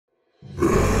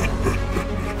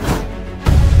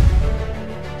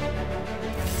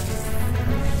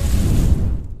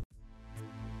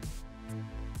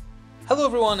Hello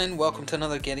everyone and welcome to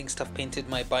another Getting Stuff Painted,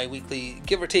 my bi-weekly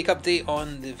give or take update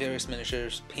on the various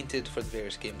miniatures painted for the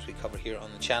various games we cover here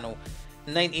on the channel,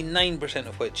 99%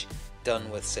 of which done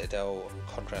with Citadel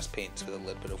contrast paints with a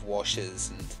little bit of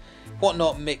washes and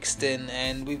whatnot mixed in.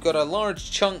 And we've got a large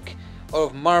chunk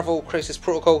of Marvel Crisis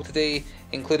Protocol today,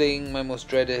 including my most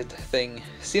dreaded thing,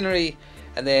 scenery,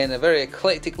 and then a very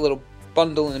eclectic little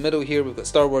bundle in the middle here. We've got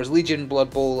Star Wars Legion,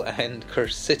 Blood Bowl and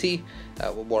Cursed City,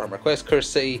 Warhammer Quest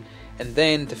Cursed City, and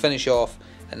then to finish off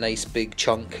a nice big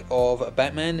chunk of a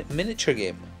Batman miniature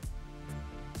game.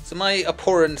 So my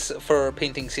abhorrence for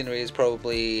painting scenery is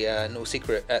probably no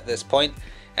secret at this point,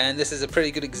 and this is a pretty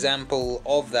good example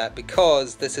of that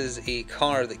because this is a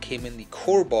car that came in the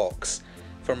core box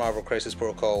for Marvel Crisis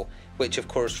Protocol, which of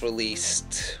course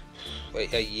released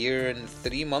a year and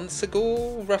 3 months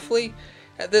ago roughly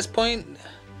at this point.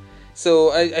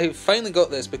 So I finally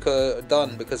got this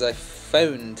because I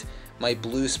found my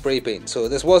blue spray paint. So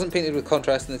this wasn't painted with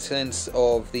contrast in the sense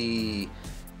of the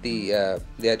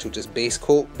actual just base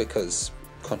coat, because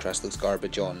contrast looks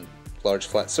garbage on large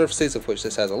flat surfaces, of which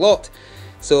this has a lot.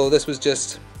 So this was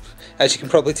just, as you can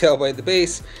probably tell by the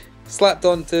base, slapped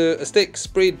onto a stick,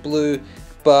 sprayed blue,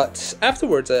 but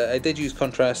afterwards I did use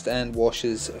contrast and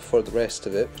washes for the rest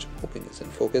of it, which I'm hoping is in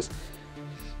focus.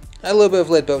 A little bit of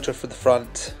Leadbelcher for the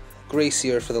front, Grey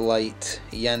Seer for the light,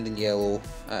 Yanden Yellow,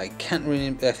 I can't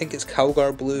remember, I think it's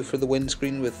Calgar Blue for the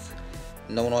windscreen with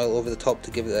neon oil over the top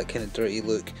to give it that kind of dirty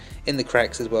look, in the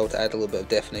cracks as well to add a little bit of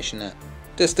definition at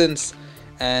distance,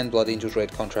 and Blood Angel's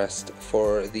Red contrast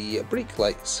for the brake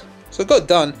lights. So it got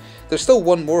done. There's still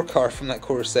one more car from that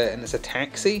core set, and it's a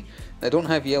taxi. I don't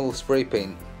have yellow spray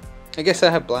paint. I guess I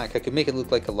have black. I could make it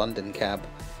look like a London cab,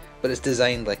 but it's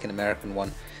designed like an American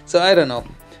one. So I don't know.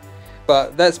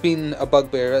 But that's been a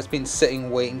bugbear, that's been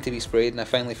sitting waiting to be sprayed, and I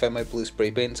finally found my blue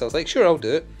spray paint, so I was like, sure, I'll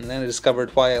do it. And then I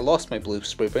discovered why I lost my blue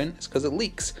spray paint. It's because it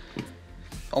leaks.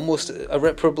 Almost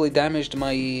irreparably damaged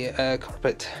my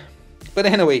carpet. But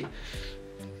anyway,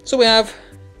 so we have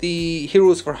the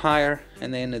Heroes for Hire,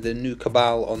 and then the new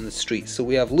Cabal on the streets. So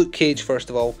we have Luke Cage first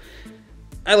of all.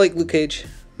 I like Luke Cage,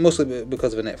 mostly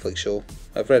because of a Netflix show.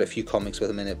 I've read a few comics with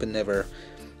him in it, but never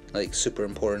like super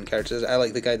important characters. I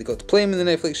like the guy that got to play him in the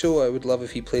Netflix show. I would love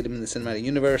if he played him in the cinematic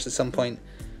universe at some point.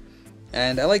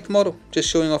 And I like the model, just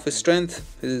showing off his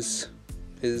strength,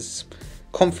 his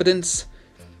confidence.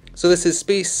 So this is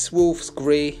Space Wolf's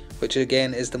Grey, which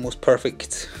again is the most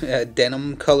perfect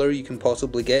denim colour you can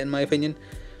possibly get in my opinion.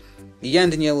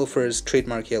 Yanden Yellow for his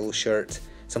trademark yellow shirt,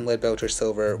 some Leadbelcher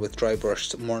Silver with dry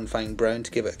brushed Mornfang Brown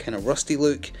to give it a kind of rusty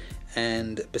look,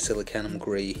 and Basilicanum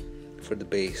Grey for the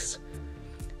base.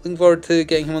 Looking forward to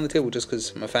getting him on the table just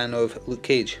because I'm a fan of Luke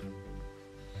Cage.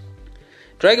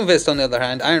 Dragon Fist on the other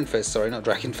hand, Iron Fist, sorry, not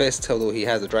Dragon Fist, although he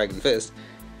has a Dragon Fist.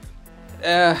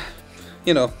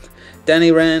 You know,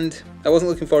 Danny Rand. I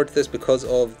wasn't looking forward to this because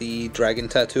of the dragon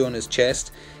tattoo on his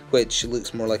chest, which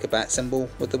looks more like a bat symbol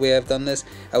with the way I've done this.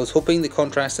 I was hoping the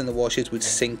contrast and the washes would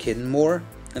sink in more,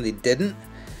 and they didn't,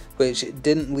 which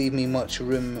didn't leave me much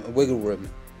wiggle room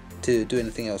to do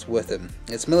anything else with him.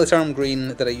 It's Militarum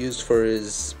Green that I used for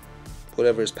his,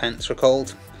 whatever his pants are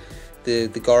called, the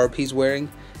garb he's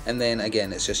wearing, and then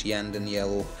again it's just Yanden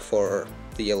Yellow for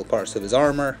the yellow parts of his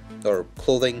armour, or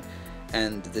clothing,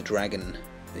 and the dragon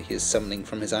that he is summoning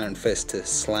from his Iron Fist to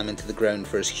slam into the ground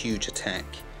for his huge attack.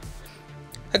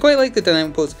 I quite like the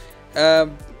dynamic pose.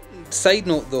 Side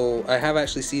note though, I have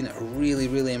actually seen a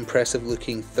really impressive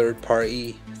looking third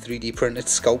party 3D printed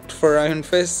sculpt for Iron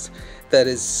Fist that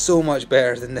is so much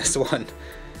better than this one.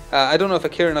 I don't know if I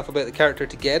care enough about the character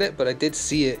to get it, but I did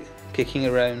see it kicking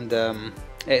around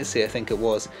Etsy, I think it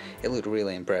was. It looked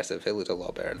really impressive. It looked a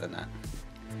lot better than that.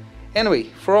 Anyway,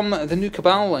 from the new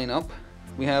Cabal lineup,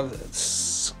 we have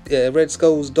Red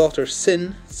Skull's daughter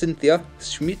Cynthia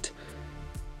Schmidt.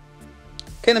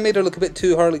 Kind of made her look a bit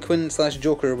too Harley Quinn /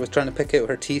 Joker with trying to pick out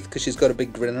her teeth because she's got a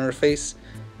big grin on her face,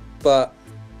 but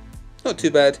not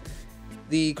too bad.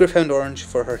 The Gryph-hound Orange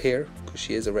for her hair, because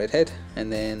she is a redhead,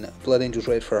 and then Blood Angel's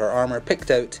Red for her armour, picked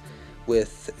out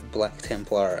with Black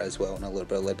Templar as well, and a little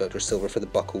bit of Leadbelcher Silver for the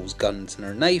buckles, guns, and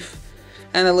her knife,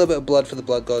 and a little bit of blood for the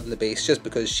Blood God in the base, just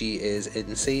because she is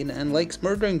insane and likes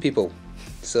murdering people.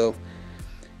 So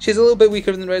she's a little bit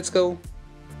weaker than Red Skull,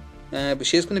 but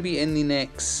she is going to be in the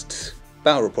next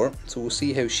battle report, so we'll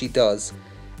see how she does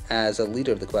as a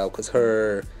leader of the Cabal, because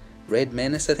her Red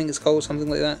Menace, I think it's called, something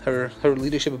like that, her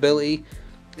leadership ability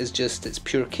is just, it's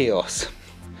pure chaos.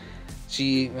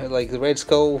 She, like the Red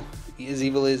Skull, as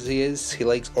evil as he is, he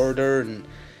likes order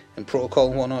and protocol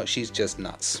and whatnot, she's just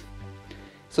nuts.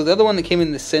 So the other one that came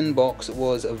in the Sin box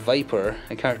was a Viper,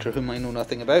 a character whom I know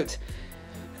nothing about.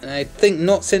 And I think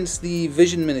not since the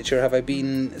Vision miniature have I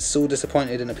been so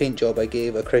disappointed in a paint job I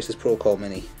gave a Crisis Protocol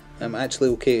mini. I'm actually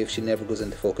okay if she never goes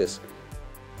into focus.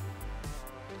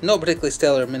 Not particularly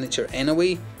stellar miniature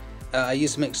anyway. I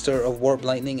used a mixture of Warp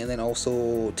Lightning and then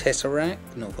also Tesseract.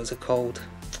 No, what's it called?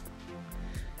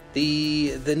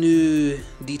 The new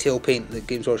detail paint that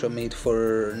Games Workshop made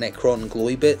for Necron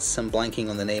glowy bits. I'm blanking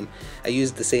on the name. I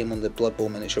used the same on the Blood Bowl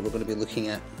miniature we're going to be looking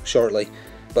at shortly.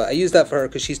 But I used that for her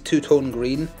because she's two-tone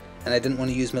green, and I didn't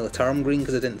want to use Militarum green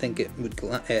because I didn't think it would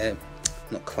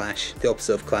not clash, the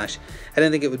opposite of clash. I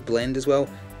didn't think it would blend as well.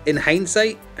 In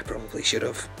hindsight, I probably should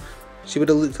have. She would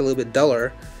have looked a little bit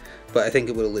duller, but I think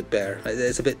it would have looked better.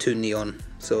 It's a bit too neon,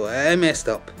 so I messed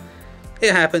up.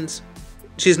 It happens.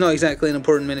 She's not exactly an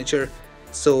important miniature,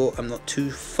 so I'm not too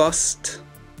fussed,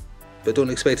 but don't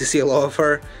expect to see a lot of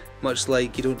her. Much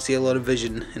like you don't see a lot of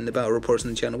Vision in the battle reports on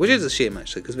the channel, which is a shame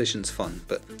actually, because Vision's fun,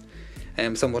 but I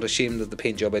am somewhat ashamed of the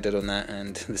paint job I did on that,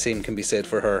 and the same can be said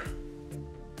for her.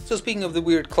 So speaking of the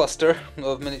weird cluster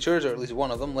of miniatures, or at least one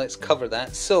of them, let's cover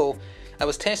that. So I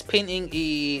was test painting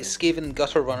a Skaven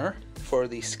Gutter Runner for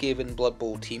the Skaven Blood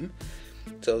Bowl team.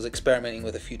 So I was experimenting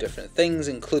with a few different things,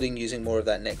 including using more of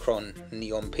that Necron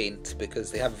neon paint,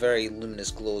 because they have very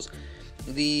luminous glows.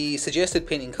 The suggested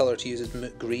painting colour to use is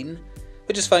Moot Green,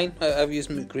 which is fine. I've used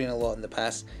Moot Green a lot in the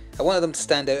past. I wanted them to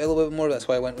stand out a little bit more, that's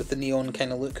why I went with the neon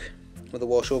kind of look, with a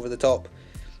wash over the top.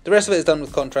 The rest of it is done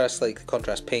with contrast, like the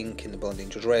contrast pink and the Blood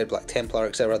Angels red, Black Templar,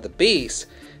 etc. The base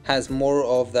has more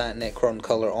of that Necron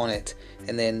colour on it,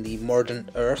 and then the Mordant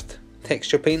Earth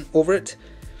texture paint over it,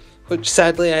 which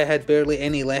sadly I had barely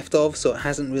any left of, so it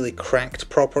hasn't really cracked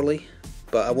properly,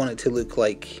 but I want it to look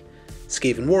like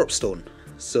Skaven Warpstone.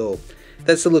 So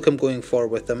that's the look I'm going for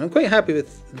with them. I'm quite happy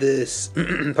with this,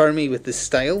 pardon me, with this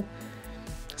style.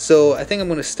 So I think I'm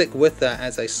going to stick with that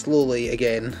as I slowly,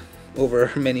 again,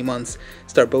 over many months,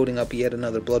 start building up yet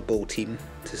another Blood Bowl team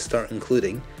to start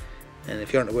including. And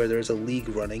if you aren't aware, there is a league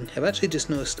running. I've actually just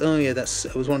noticed, oh yeah,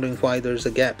 I was wondering why there's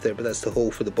a gap there, but that's the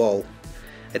hole for the ball.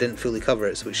 I didn't fully cover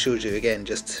it, so it shows you again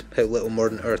just how little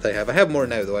Mordant Earth I have. I have more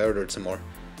now though, I ordered some more.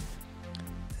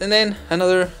 And then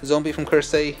another zombie from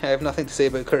Cursey. I have nothing to say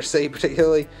about Cursey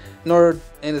particularly, nor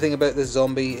anything about this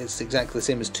zombie. It's exactly the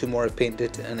same as two more I've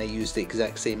painted, and I used the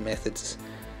exact same methods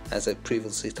as I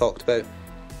previously talked about.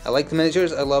 I like the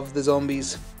miniatures, I love the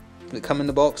zombies that come in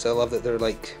the box. I love that they're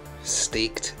like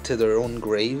staked to their own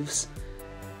graves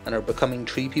and are becoming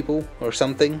tree people or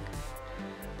something.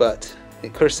 But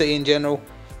Cursey in general,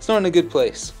 it's not in a good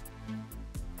place.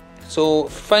 So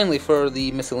finally, for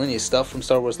the miscellaneous stuff from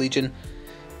Star Wars Legion,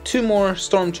 two more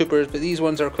Stormtroopers, but these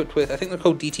ones are equipped with, I think they're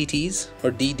called DTTs, or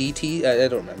DDT, I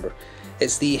don't remember.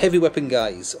 It's the heavy weapon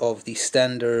guys of the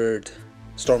standard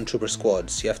Stormtrooper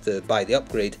squads. You have to buy the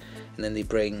upgrade, and then they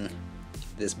bring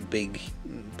this big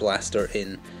blaster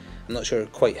in. I'm not sure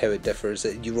quite how it differs,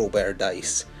 you roll better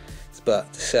dice.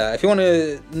 But if you want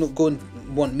to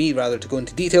want me to go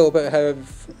into detail about how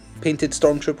I've painted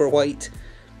Stormtrooper white,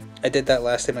 I did that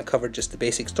last time I covered just the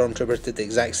basic Stormtroopers, did the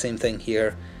exact same thing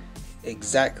here.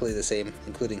 Exactly the same,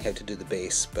 including how to do the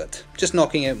base, but just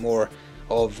knocking out more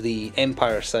of the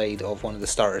Empire side of one of the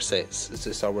starter sets. It's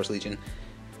the Star Wars Legion.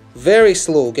 Very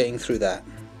slow getting through that,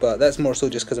 but that's more so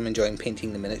just because I'm enjoying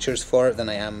painting the miniatures for it than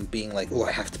I am being like, oh,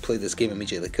 I have to play this game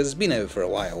immediately, because it's been out for a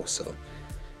while, so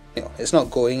you know, it's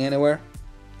not going anywhere.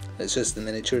 It's just the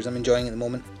miniatures I'm enjoying at the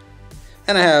moment.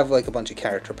 And I have like a bunch of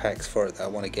character packs for it that I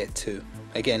want to get to.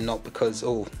 Again, not because,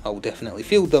 oh, I'll definitely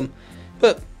field them,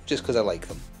 but just because I like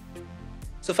them.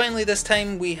 So finally this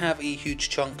time we have a huge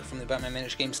chunk from the Batman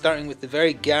miniature game, starting with the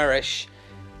very garish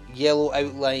yellow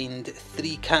outlined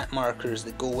 3 cat markers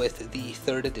that go with the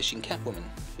 3rd edition Catwoman,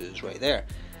 who's right there.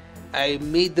 I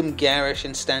made them garish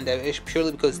and standout-ish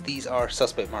purely because these are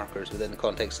suspect markers within the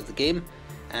context of the game,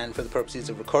 and for the purposes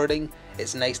of recording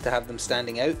it's nice to have them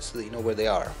standing out so that you know where they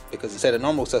are, because instead of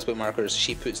normal suspect markers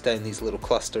she puts down these little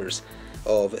clusters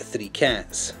of 3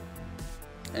 cats,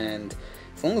 and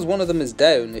as long as one of them is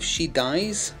down, if she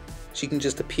dies she can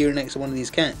just appear next to one of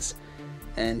these cats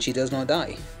and she does not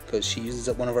die because she uses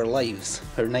up one of her lives,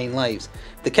 her 9 lives.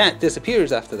 The cat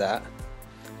disappears after that,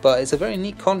 but it's a very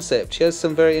neat concept. She has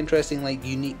some very interesting, like,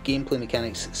 unique gameplay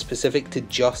mechanics specific to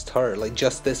just her, like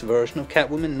just this version of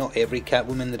Catwoman, not every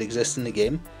Catwoman that exists in the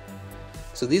game.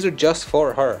 So these are just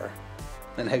for her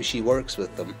and how she works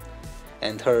with them,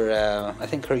 and her I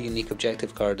think her unique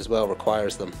objective card as well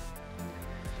requires them.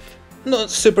 Not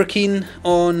super keen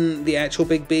on the actual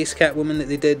big base Catwoman that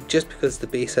they did, just because the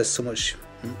base has so much,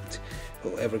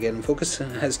 will ever get in focus, it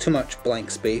has too much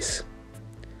blank space.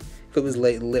 If it was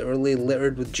like literally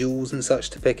littered with jewels and such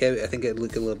to pick out, I think it'd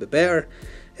look a little bit better.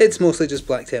 It's mostly just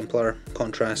Black Templar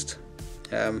contrast.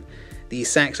 The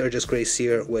sacks are just Grey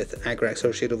Seer with Agrax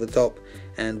Earthshade over the top,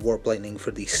 and Warp Lightning for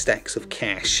the stacks of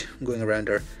cash going around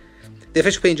her. The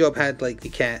official paint job had like the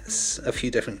cats, a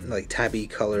few different like tabby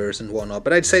colours and whatnot,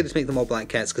 but I decided to make them all black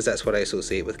cats because that's what I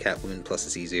associate with Catwoman, plus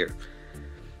it's easier.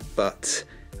 But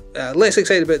less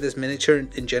excited about this miniature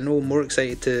in general, more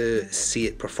excited to see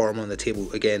it perform on the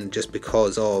table again, just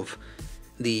because of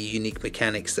the unique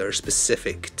mechanics that are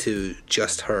specific to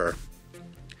just her.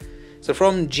 So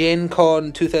from Gen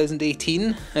Con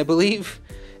 2018, I believe,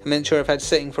 a miniature I've had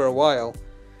sitting for a while.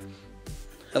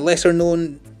 A lesser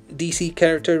known DC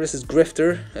character, this is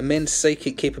Grifter, immense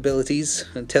psychic capabilities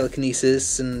and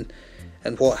telekinesis and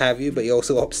what have you, but he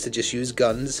also opts to just use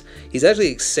guns. He's actually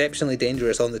exceptionally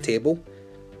dangerous on the table,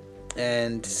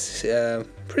 and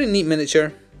pretty neat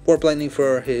miniature. Warp Lightning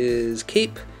for his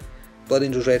cape, Blood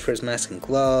Angel's Red for his mask and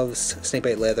gloves,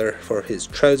 Snakebite Leather for his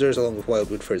trousers along with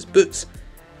Wildwood for his boots.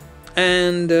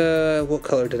 And what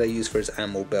colour did I use for his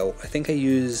ammo belt? I think I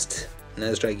used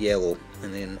Nazdrag Yellow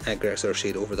and then Agrax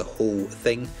Earthshade over the whole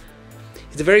thing.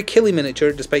 It's a very killy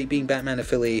miniature despite being Batman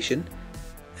affiliation,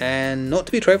 and not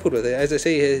to be trifled with. As I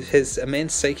say, his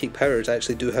immense psychic powers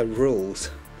actually do have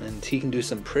rules, and he can do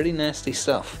some pretty nasty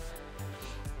stuff.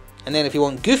 And then if you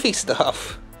want goofy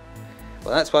stuff,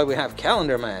 well, that's why we have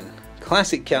Calendar Man.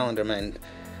 Classic Calendar Man,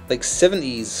 like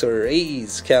 70s or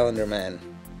 80s Calendar Man.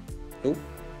 Oh.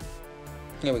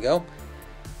 Here we go.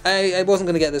 I wasn't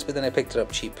going to get this, but then I picked it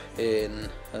up cheap in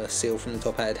a sale from the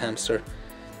Top Hatted Hamster.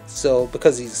 So,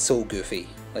 because he's so goofy,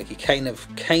 like he kind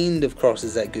of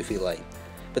crosses that goofy line.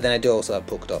 But then I do also have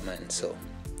Polka Dot Man, so,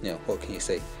 you know, what can you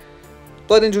say?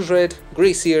 Blood Angel's Red,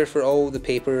 Grey Seer for all the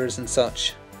papers and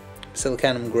such.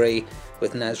 Silicanum Grey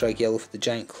with Nazdrag Yellow for the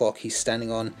giant clock he's standing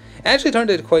on. It actually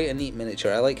turned out quite a neat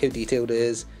miniature. I like how detailed it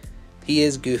is. He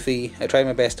is goofy. I try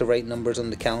my best to write numbers on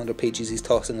the calendar pages he's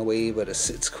tossing away, but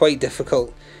it's quite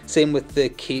difficult. Same with the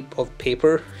cape of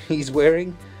paper he's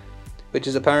wearing, which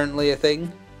is apparently a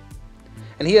thing.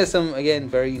 And he has some, again,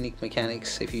 very unique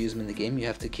mechanics. If you use him in the game, you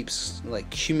have to keep like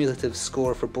cumulative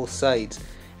score for both sides,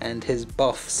 and his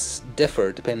buffs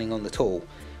differ depending on the toll,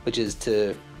 which is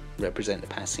to represent the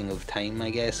passing of time,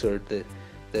 I guess, or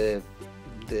the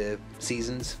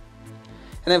seasons.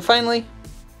 And then finally,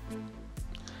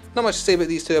 not much to say about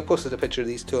these two. I posted a picture of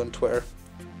these two on Twitter.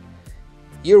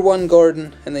 Year 1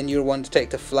 Gordon and then Year 1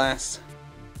 Detective Flass.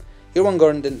 Year 1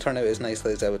 Gordon didn't turn out as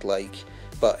nicely as I would like,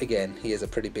 but again, he is a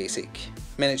pretty basic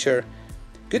miniature.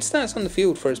 Good stats on the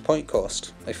field for his point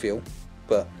cost, I feel,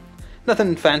 but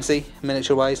nothing fancy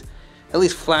miniature wise. At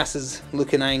least Flass is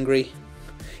looking angry.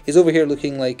 He's over here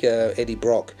looking like Eddie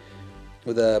Brock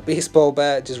with a baseball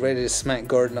bat, just ready to smack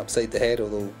Gordon upside the head,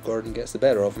 although Gordon gets the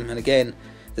better of him. And again,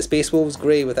 the Space Wolves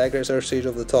Grey with Agrax Earthshade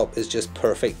over the top is just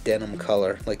perfect denim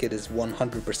colour. Like, it is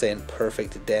 100%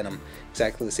 perfect denim.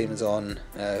 Exactly the same as on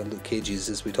Luke Cage's,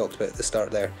 as we talked about at the start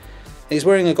there. And he's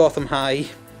wearing a Gotham High,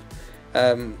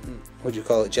 what do you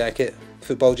call it, jacket?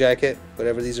 Football jacket,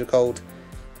 whatever these are called.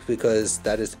 Because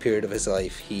that is the period of his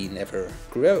life he never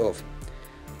grew out of.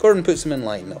 Gordon puts him in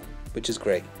line though, which is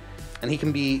great. And he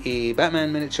can be a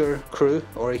Batman miniature crew,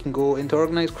 or he can go into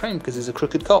organised crime because he's a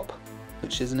crooked cop,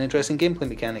 which is an interesting gameplay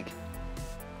mechanic.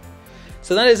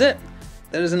 So that is it.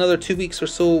 That is another 2 weeks or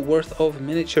so worth of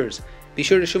miniatures. Be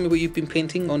sure to show me what you've been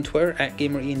painting on Twitter at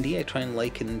GamerEND. I try and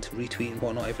like and retweet and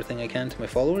whatnot everything I can to my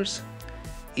followers.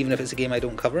 Even if it's a game I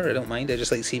don't cover, I don't mind. I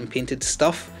just like seeing painted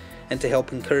stuff, and to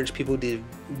help encourage people to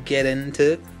get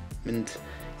into it and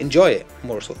enjoy it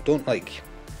more so. Don't like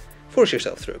force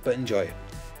yourself through it, but enjoy it.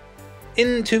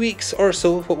 In 2 weeks or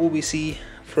so, what will we see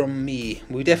from me?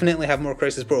 We definitely have more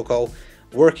Crisis Protocol,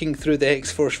 working through the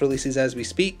X-Force releases as we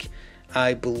speak.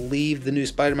 I believe the new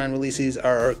Spider-Man releases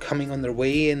are coming on their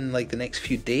way in like the next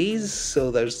few days, so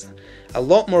there's a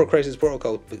lot more Crisis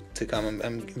Protocol to come.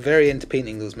 I'm very into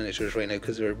painting those miniatures right now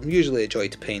because they're usually a joy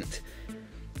to paint.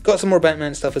 Got some more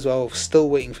Batman stuff as well, still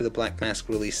waiting for the Black Mask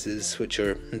releases, which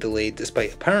are delayed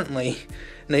despite apparently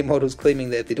Night Models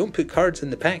claiming that if they don't put cards in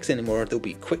the packs anymore, they'll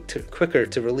be quicker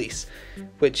to release,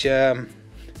 which I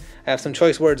have some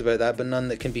choice words about that, but none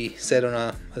that can be said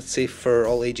on a safe for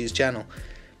all ages channel.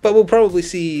 But we'll probably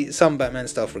see some Batman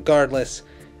stuff regardless.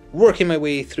 Working my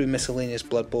way through miscellaneous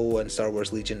Blood Bowl and Star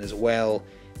Wars Legion as well,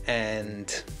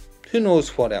 and who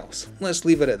knows what else. Let's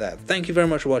leave it at that. Thank you very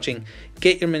much for watching.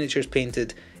 Get your miniatures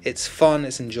painted. It's fun,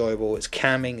 it's enjoyable, it's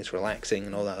calming, it's relaxing,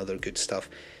 and all that other good stuff.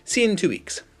 See you in 2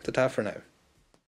 weeks. Ta-ta for now.